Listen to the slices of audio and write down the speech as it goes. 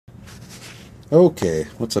Okay,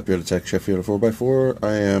 what's up, Yoda Tech Chef Yoda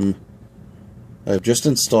 4x4? I've just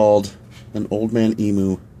installed an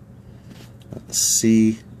OMEmu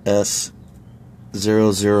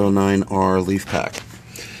CS009R leaf pack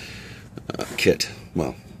kit.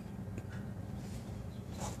 Well,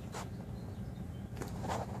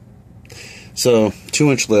 so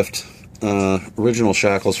 2-inch lift, original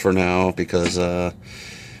shackles for now because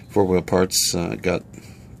four-wheel parts got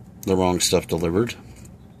the wrong stuff delivered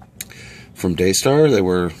from Daystar. They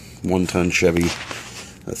were 1-ton Chevy,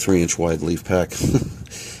 3-inch wide leaf pack.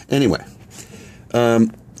 Anyway,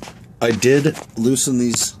 I did loosen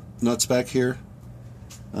these nuts back here,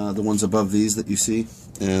 the ones above these that you see,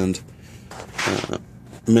 and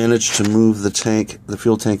managed to move the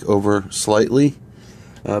fuel tank over slightly.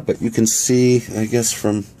 But you can see, I guess,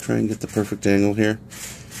 from trying to get the perfect angle here,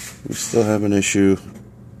 we still have an issue,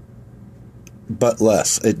 but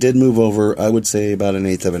less. It did move over, I would say, about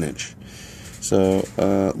 1/8 of an inch. So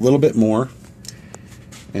a little bit more,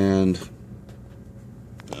 and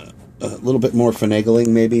a little bit more finagling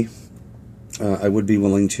maybe. I would be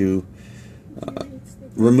willing to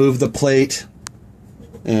remove the plate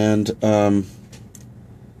and or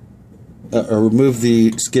remove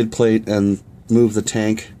the skid plate and move the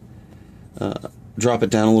tank, drop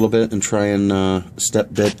it down a little bit and try and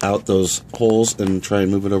step bit out those holes and try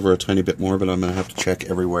and move it over a tiny bit more, but I'm going to have to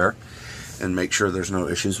check everywhere and make sure there's no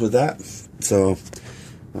issues with that. So,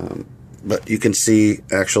 but you can see,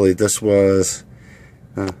 actually, this was,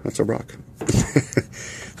 that's a rock.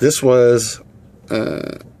 This was,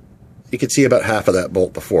 you could see about half of that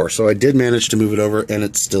bolt before, so I did manage to move it over, and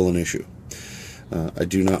it's still an issue. I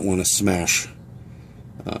do not want to smash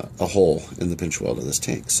a hole in the pinch weld of this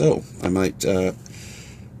tank, so I might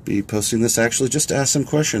be posting this actually just to ask some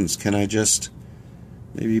questions. Can I just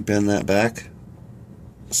maybe bend that back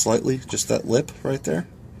slightly, just that lip right there,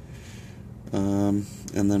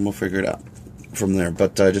 and then we'll figure it out from there.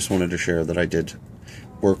 But I just wanted to share that I did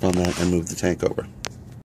work on that and move the tank over.